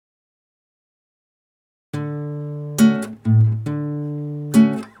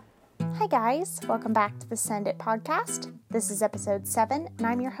Hi guys, welcome back to the Send It podcast. This is episode 7 and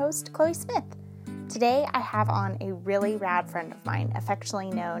I'm your host, Chloe Smith. Today I have on a really rad friend of mine,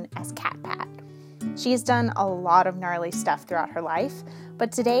 affectionately known as Cat Pat. She has done a lot of gnarly stuff throughout her life,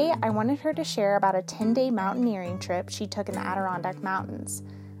 but today I wanted her to share about a 10-day mountaineering trip she took in the Adirondack Mountains.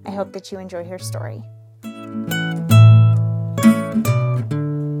 I hope that you enjoy her story.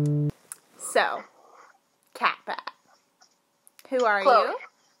 So, Cat Pat, who are Chloe. you?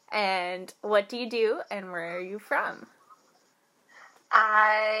 And what do you do, and where are you from?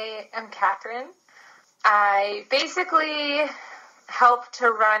 I am Catherine. I basically help to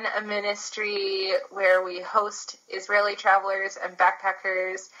run a ministry where we host Israeli travelers and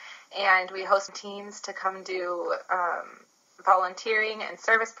backpackers, and we host teams to come do volunteering and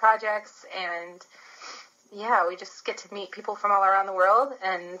service projects, and yeah, we just get to meet people from all around the world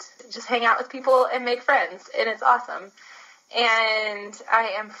and just hang out with people and make friends, and it's awesome. And I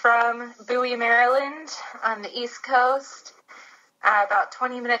am from Bowie, Maryland, on the East Coast, about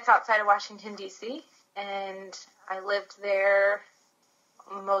 20 minutes outside of Washington, D.C., and I lived there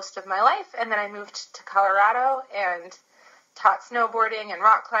most of my life, and then I moved to Colorado and taught snowboarding and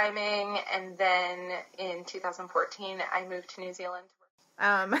rock climbing, and then in 2014, I moved to New Zealand.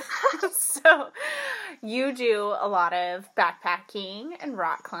 So you do a lot of backpacking and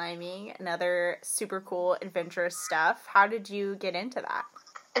rock climbing and other super cool adventurous stuff. How did you get into that?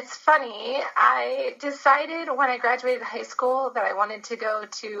 It's funny. I decided when I graduated high school that I wanted to go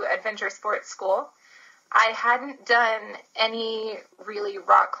to adventure sports school. I hadn't done any really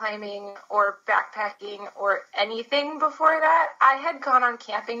rock climbing or backpacking or anything before that. I had gone on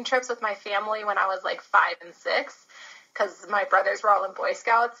camping trips with my family when I was like 5 and 6. Because my brothers were all in Boy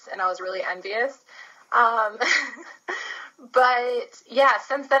Scouts, and I was really envious. But, yeah,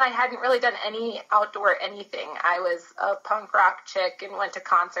 since then I hadn't really done any outdoor anything. I was a punk rock chick and went to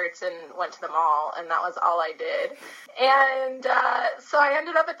concerts and went to the mall, and that was all I did. And so I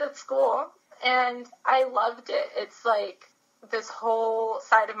ended up at this school, and I loved it. It's like this whole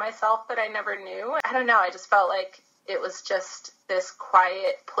side of myself that I never knew. I don't know, I just felt like it was just this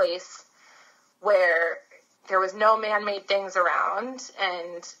quiet place where there was no man-made things around,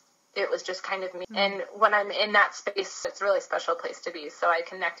 and it was just kind of me. Mm-hmm. And when I'm in that space, it's a really special place to be, so I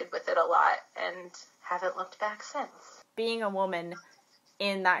connected with it a lot and haven't looked back since. Being a woman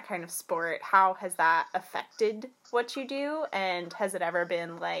in that kind of sport, how has that affected what you do? And has it ever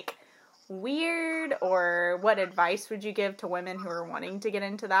been, like, weird? Or what advice would you give to women who are wanting to get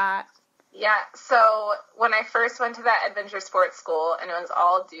into that? Yeah, so when I first went to that adventure sports school, and it was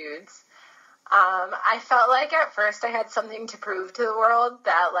all dudes, I felt like at first I had something to prove to the world,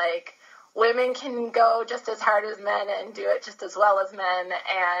 that like women can go just as hard as men and do it just as well as men,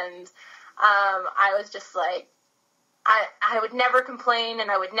 and I was just like, I would never complain,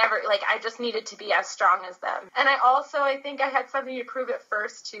 and I would never, like, I just needed to be as strong as them. And I think I had something to prove at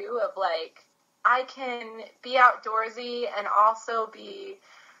first too, of like, I can be outdoorsy and also be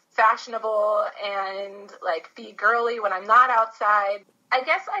fashionable and like be girly when I'm not outside. I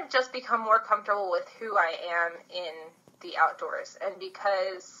guess I've just become more comfortable with who I am in the outdoors, and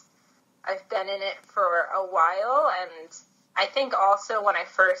because I've been in it for a while, and I think also when I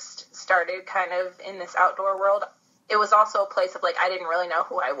first started kind of in this outdoor world, it was also a place of like, I didn't really know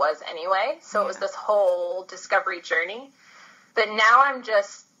who I was anyway, so It was this whole discovery journey. But now I'm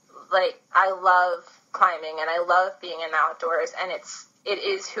just like, I love climbing and I love being in the outdoors, and it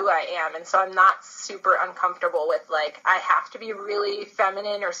is who I am, and so I'm not super uncomfortable with, like, I have to be really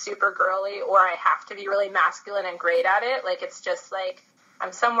feminine or super girly, or I have to be really masculine and great at it. Like, it's just, like,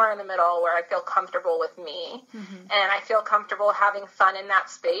 I'm somewhere in the middle where I feel comfortable with me, and I feel comfortable having fun in that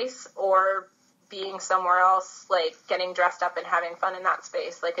space, or being somewhere else, like, getting dressed up and having fun in that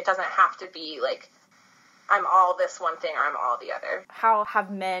space. Like, it doesn't have to be, like, I'm all this one thing or I'm all the other. How have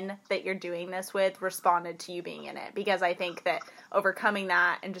men that you're doing this with responded to you being in it? Because I think that overcoming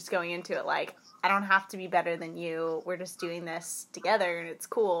that and just going into it like, I don't have to be better than you, we're just doing this together and it's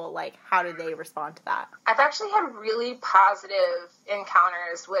cool, like, how do they respond to that? I've actually had really positive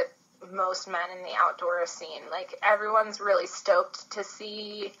encounters with most men in the outdoor scene. Like, everyone's really stoked to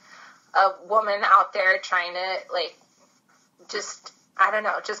see a woman out there trying to, like, just, I don't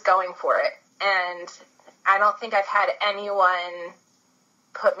know, just going for it. And I don't think I've had anyone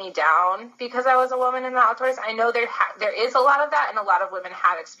put me down because I was a woman in the outdoors. I know there is a lot of that, and a lot of women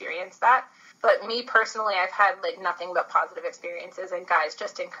have experienced that. But me personally, I've had like nothing but positive experiences, and guys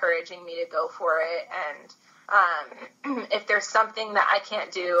just encouraging me to go for it. And if there's something that I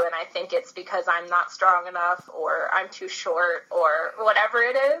can't do, and I think it's because I'm not strong enough, or I'm too short, or whatever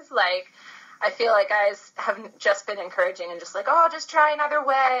it is, like, I feel like guys have just been encouraging and just like, oh, just try another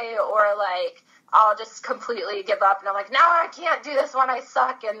way, or like, I'll just completely give up, and I'm like, no, I can't do this one, I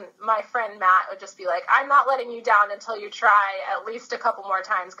suck. And my friend Matt would just be like, I'm not letting you down until you try at least a couple more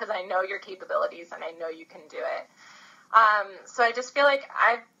times, because I know your capabilities and I know you can do it. So I just feel like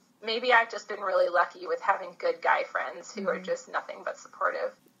I've just been really lucky with having good guy friends who are just nothing but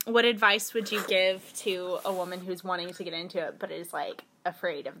supportive. What advice would you give to a woman who's wanting to get into it but is, like,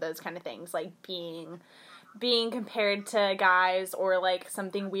 afraid of those kind of things, like being compared to guys, or, like,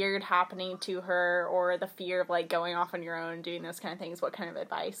 something weird happening to her, or the fear of, like, going off on your own, doing those kind of things? What kind of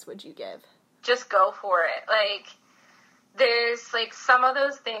advice would you give? Just go for it. Like, there's, like, some of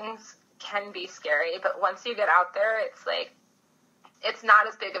those things can be scary, but once you get out there, it's, like, it's not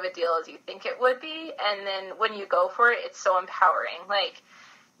as big of a deal as you think it would be, and then when you go for it, it's so empowering. Like,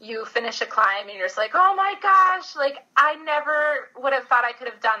 you finish a climb and you're just like, oh my gosh, like, I never would have thought I could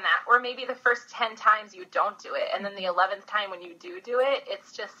have done that. Or maybe the first 10 times you don't do it, and then the 11th time when you do it,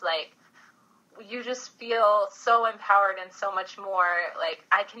 it's just like, you just feel so empowered and so much more like,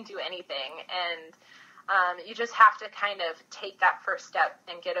 I can do anything. And you just have to kind of take that first step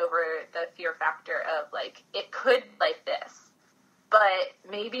and get over the fear factor of, like, it could like this, but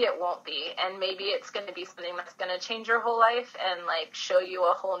maybe it won't be, and maybe it's going to be something that's going to change your whole life and, like, show you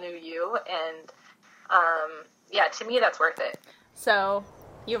a whole new you, and, yeah, to me, that's worth it. So,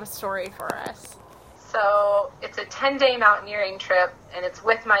 you have a story for us. So, it's a 10-day mountaineering trip, and it's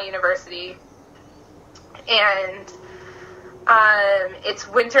with my university, and, it's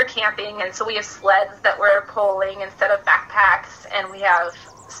winter camping, and so we have sleds that we're pulling instead of backpacks, and we have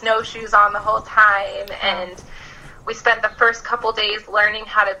snowshoes on the whole time, and we spent the first couple days learning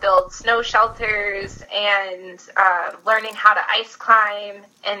how to build snow shelters and learning how to ice climb.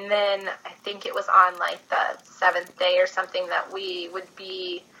 And then I think it was on, like, the 7th day or something that we would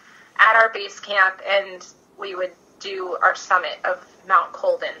be at our base camp, and we would do our summit of Mount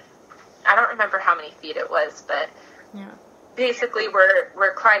Colden. I don't remember how many feet it was, but yeah. Basically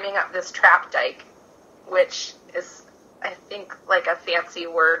we're climbing up this trap dike, which is, I think, like a fancy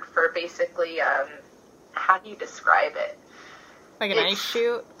word for basically... how do you describe it? Like an ice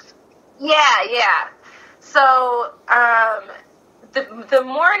chute? Yeah. So, the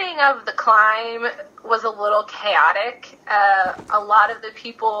morning of the climb was a little chaotic. A lot of the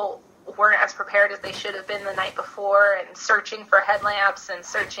people weren't as prepared as they should have been the night before, and searching for headlamps and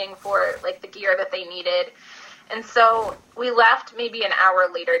searching for, like, the gear that they needed. And so we left maybe an hour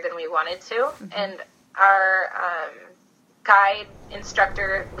later than we wanted to, mm-hmm. and our guide,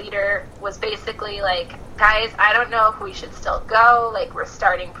 instructor, leader was basically like, guys, I don't know if we should still go, like, we're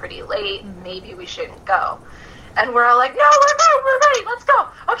starting pretty late, maybe we shouldn't go. And we're all like, no, we're ready, let's go,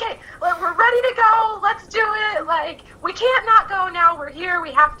 okay, we're ready to go, let's do it, like, we can't not go now, we're here,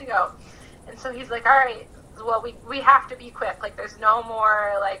 we have to go. And so he's like, all right, well, we have to be quick, like, there's no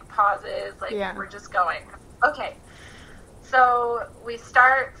more, like, pauses, like, We're just going. Okay, so we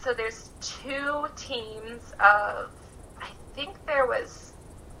start, so there's 2 teams of, I think there was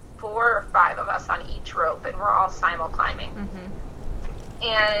 4 or 5 of us on each rope, and we're all simul climbing. Mm-hmm.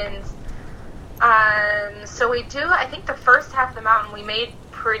 And so we do, I think the first half of the mountain, we made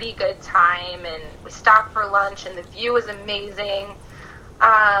pretty good time, and we stopped for lunch, and the view was amazing.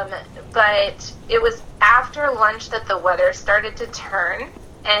 But it was after lunch that the weather started to turn,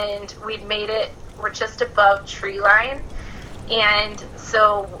 and we'd made it, we're just above tree line. And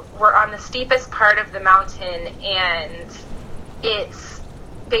so we're on the steepest part of the mountain, and it's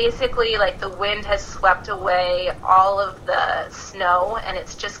basically like the wind has swept away all of the snow, and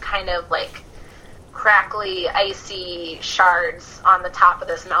it's just kind of like crackly, icy shards on the top of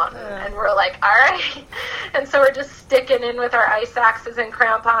this mountain. And we're like, all right. And so we're just sticking in with our ice axes and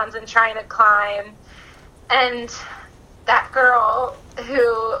crampons and trying to climb. And that girl who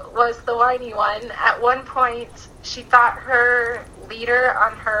was the whiny one, at one point, she thought her leader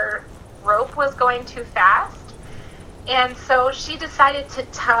on her rope was going too fast. And so she decided to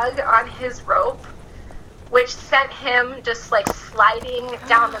tug on his rope, which sent him just, like, sliding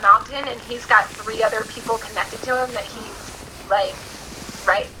down the mountain, and he's got 3 other people connected to him that he's, like,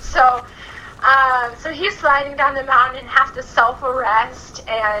 right. So he's sliding down the mountain and has to self-arrest,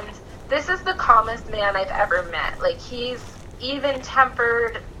 and this is the calmest man I've ever met. Like, he's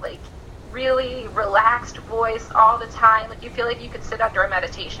even-tempered, like, really relaxed voice all the time. Like, you feel like you could sit under a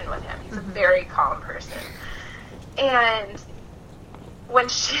meditation with him. He's a very calm person. And when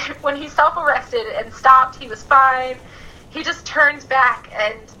he self-arrested and stopped, he was fine. He just turns back,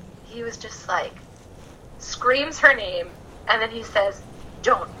 and he was just like, screams her name, and then he says,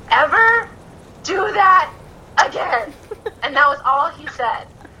 "Don't ever do that again." And that was all he said.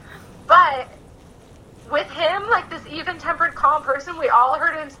 But with him, like this even-tempered, calm person, we all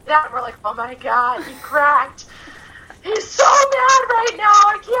heard him say that, and we're like, oh my God, he cracked. He's so mad right now.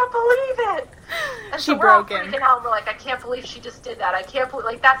 I can't believe it. And so we're all freaking out, and we're like, I can't believe she just did that. I can't believe,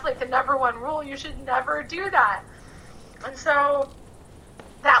 like, that's like the number one rule. You should never do that. And so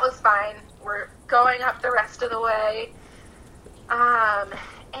that was fine. We're going up the rest of the way.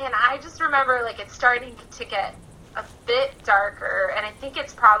 And I just remember, like, it's starting to get a bit darker, and I think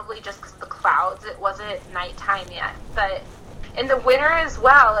it's probably just because of the clouds. It wasn't nighttime yet. But in the winter as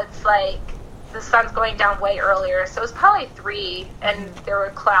well, it's like the sun's going down way earlier. So it was probably 3, and there were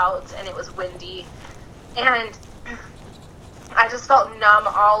clouds, and it was windy. And I just felt numb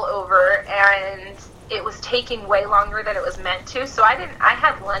all over, and it was taking way longer than it was meant to. So I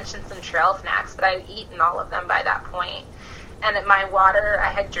had lunch and some trail snacks, but I had eaten all of them by that point. And my water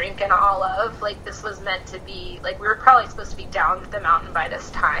I had drinking all of. Like, this was meant to be, like, we were probably supposed to be down the mountain by this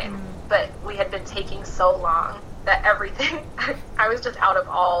time. But we had been taking so long that everything, I was just out of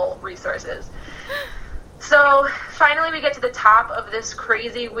all resources. So finally we get to the top of this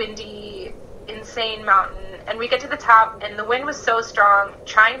crazy, windy, insane mountain. And we get to the top, and the wind was so strong,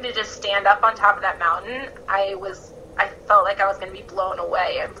 trying to just stand up on top of that mountain, I felt like I was going to be blown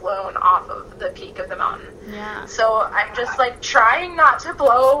away and blown off of the peak of the mountain. Yeah. So I'm just, like, trying not to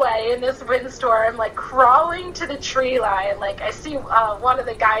blow away in this windstorm, like, crawling to the tree line. Like, I see one of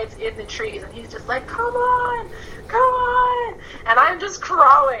the guys in the trees, and he's just like, come on. And I'm just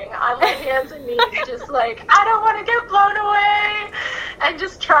crawling on my hands and knees, just like, I don't want to get blown away, and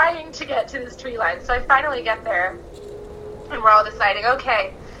just trying to get to this tree line. So I finally get there, and we're all deciding,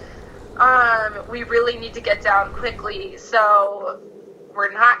 okay, we really need to get down quickly, so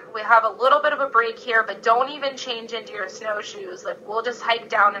we have a little bit of a break here, but don't even change into your snowshoes. Like, we'll just hike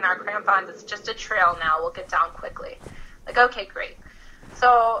down in our crampons. It's just a trail now. We'll get down quickly. Like, okay, great.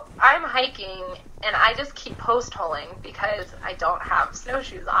 So I'm hiking, and I just keep post-holing because I don't have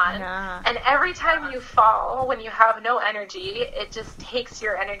snowshoes on. Yeah. And every time you fall, when you have no energy, it just takes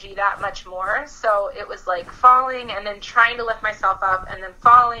your energy that much more. So it was like falling and then trying to lift myself up, and then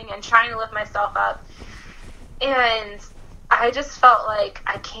falling and trying to lift myself up. And I just felt like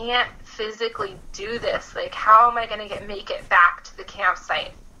I can't physically do this. Like, how am I going to make it back to the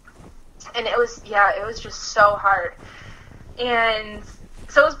campsite? And it was just so hard. And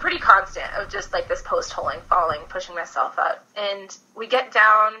so it was pretty constant of just like this post-holing, falling, pushing myself up. And we get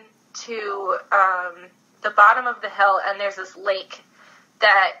down to the bottom of the hill, and there's this lake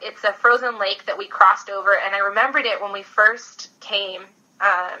it's a frozen lake that we crossed over. And I remembered it when we first came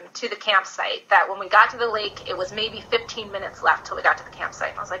to the campsite, that when we got to the lake, it was maybe 15 minutes left till we got to the campsite.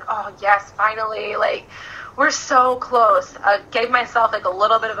 And I was like, oh yes, finally, like, we're so close. I gave myself like a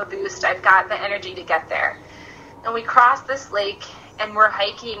little bit of a boost. I've got the energy to get there. And we crossed this lake, and we're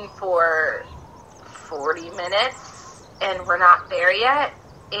hiking for 40 minutes, and we're not there yet.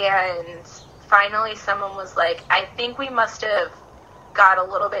 And finally someone was like, I think we must have got a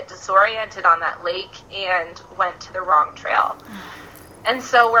little bit disoriented on that lake and went to the wrong trail. And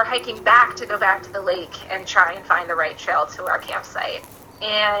so we're hiking back to go back to the lake and try and find the right trail to our campsite.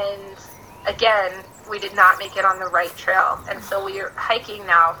 And again, we did not make it on the right trail. And so we are hiking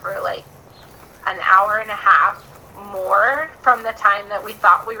now for like an hour and a half more from the time that we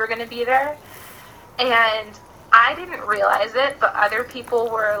thought we were going to be there. And I didn't realize it, but other people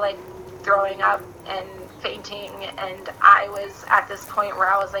were like throwing up and fainting, and I was at this point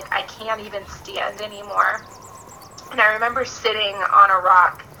where I was like, I can't even stand anymore. And I remember sitting on a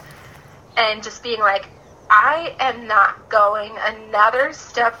rock and just being like, I am not going another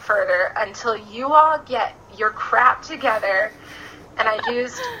step further until you all get your crap together. And I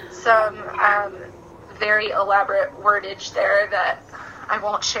used some very elaborate wordage there that I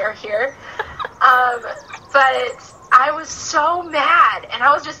won't share here. But I was so mad, and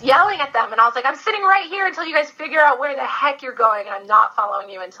I was just yelling at them, and I was like, I'm sitting right here until you guys figure out where the heck you're going, and I'm not following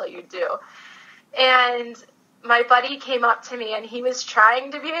you until you do. And my buddy came up to me, and he was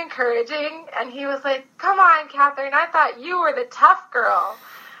trying to be encouraging, and he was like, come on, Catherine, I thought you were the tough girl.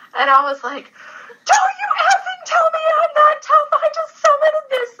 And I was like, don't you effing tell me I'm not tough. I just summited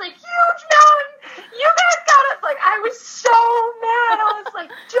this, like, huge mountain. You guys got it. Like, I was so mad. I was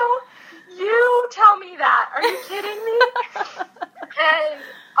like, don't you tell me that. Are you kidding me? And,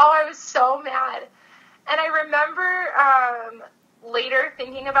 I was so mad. And I remember later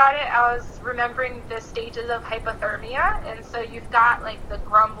thinking about it, I was remembering the stages of hypothermia. And so you've got, like, the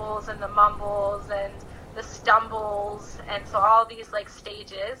grumbles and the mumbles and the stumbles. And so all these, like,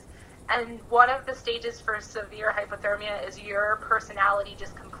 stages. And one of the stages for severe hypothermia is your personality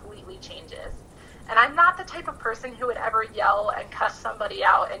just completely changes. And I'm not the type of person who would ever yell and cuss somebody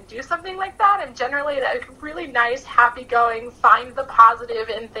out and do something like that. I'm generally like really nice, happy-going, find the positive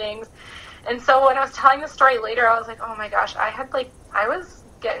in things. And so when I was telling the story later, I was like, oh my gosh, I was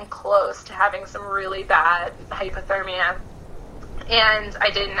getting close to having some really bad hypothermia. And I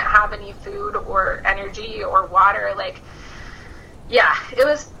didn't have any food or energy or water. Like, yeah, it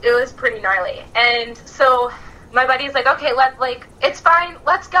was pretty gnarly. And so my buddy's like, okay, it's fine,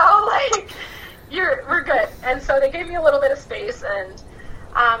 let's go. Like, we're good. And so they gave me a little bit of space. And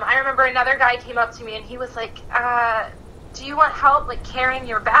I remember another guy came up to me and he was like, do you want help, like, carrying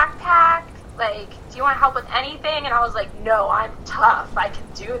your backpack? Like, do you want help with anything? And I was like, no, I'm tough. I can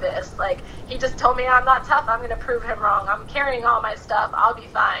do this. Like, he just told me I'm not tough. I'm going to prove him wrong. I'm carrying all my stuff. I'll be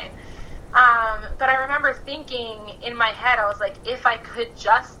fine. But I remember thinking in my head, I was like, if I could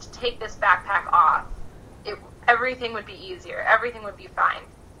just take this backpack off, everything would be easier. Everything would be fine.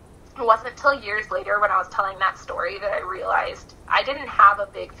 It wasn't until years later when I was telling that story that I realized I didn't have a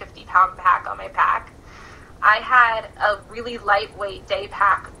big 50-pound pack on my back. I had a really lightweight day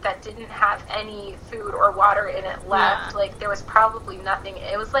pack that didn't have any food or water in it left. Yeah. Like, there was probably nothing.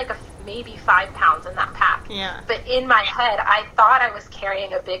 It was like maybe 5 pounds in that pack. Yeah. But in my head, I thought I was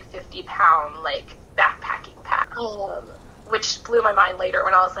carrying a big 50-pound, like, backpacking pack. Which blew my mind later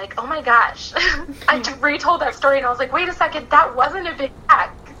when I was like, oh my gosh. I retold that story and I was like, wait a second, that wasn't a big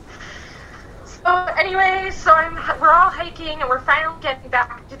pack. So anyway, we're all hiking and we're finally getting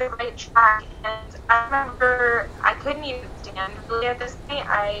back to the right track, and I remember I couldn't even stand really at this point.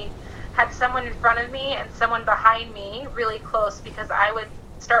 I had someone in front of me and someone behind me really close, because I would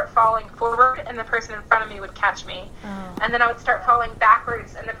start falling forward and the person in front of me would catch me. Oh. And then I would start falling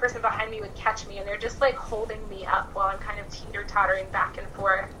backwards and the person behind me would catch me, and they're just like holding me up while I'm kind of teeter-tottering back and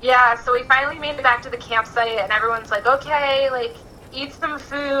forth. Yeah, so we finally made it back to the campsite and everyone's like, okay, like, eat some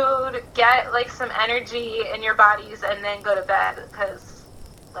food, get, like, some energy in your bodies, and then go to bed, because,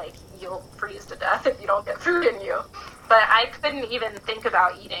 like, you'll freeze to death if you don't get food in you. But I couldn't even think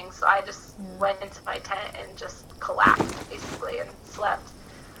about eating, so I just went into my tent and just collapsed, basically, and slept.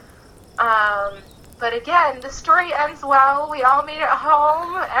 But again, the story ends well. We all made it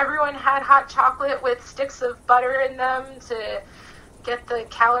home. Everyone had hot chocolate with sticks of butter in them to get the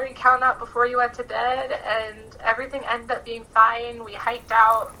calorie count up before you went to bed, and everything ended up being fine. We hiked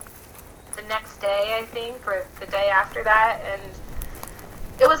out the next day, I think, or the day after that, and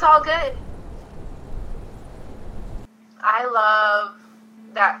it was all good. I love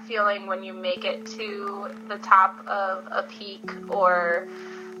that feeling when you make it to the top of a peak or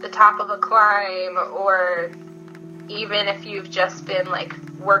the top of a climb, or even if you've just been, like,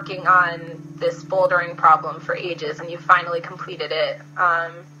 working on this bouldering problem for ages and you finally completed it,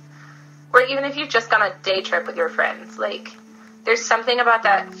 or even if you've just gone a day trip with your friends. Like, there's something about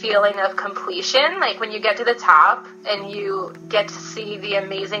that feeling of completion, like when you get to the top and you get to see the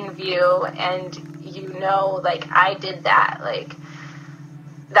amazing view and you know, like, I did that. Like,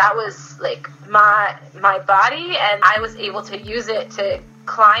 that was, like, my body, and I was able to use it to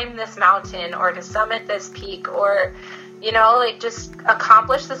climb this mountain or to summit this peak, or, you know, like, just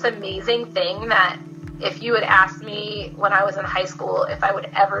accomplish this amazing thing that if you had asked me when I was in high school if I would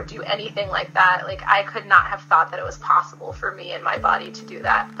ever do anything like that, like, I could not have thought that it was possible for me and my body to do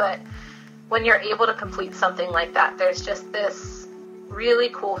that. But when you're able to complete something like that, there's just this really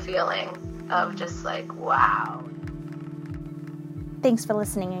cool feeling of just like, wow. Thanks for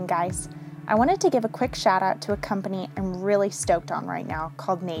listening in, guys. I wanted to give a quick shout out to a company I'm really stoked on right now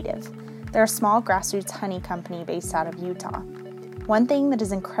called Native. They're a small grassroots honey company based out of Utah. One thing that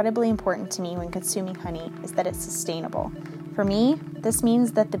is incredibly important to me when consuming honey is that it's sustainable. For me, this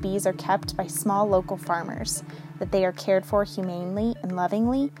means that the bees are kept by small local farmers, that they are cared for humanely and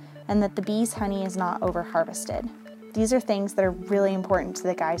lovingly, and that the bees' honey is not over-harvested. These are things that are really important to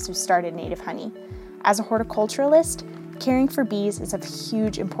the guys who started Native Honey. As a horticulturalist, caring for bees is of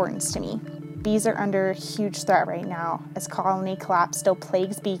huge importance to me. Bees are under huge threat right now, as colony collapse still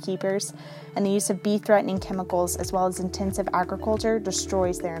plagues beekeepers, and the use of bee-threatening chemicals as well as intensive agriculture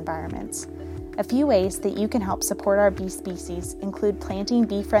destroys their environments. A few ways that you can help support our bee species include planting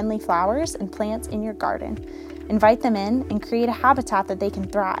bee-friendly flowers and plants in your garden. Invite them in and create a habitat that they can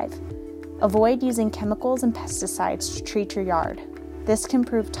thrive. Avoid using chemicals and pesticides to treat your yard. This can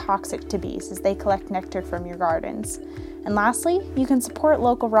prove toxic to bees as they collect nectar from your gardens. And lastly, you can support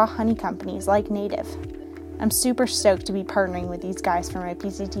local raw honey companies like Native. I'm super stoked to be partnering with these guys for my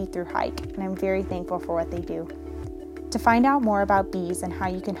PCT through hike, and I'm very thankful for what they do. To find out more about bees and how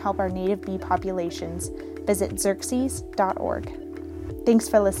you can help our native bee populations, visit xerxes.org. Thanks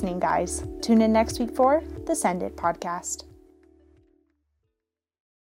for listening, guys. Tune in next week for the Send It podcast.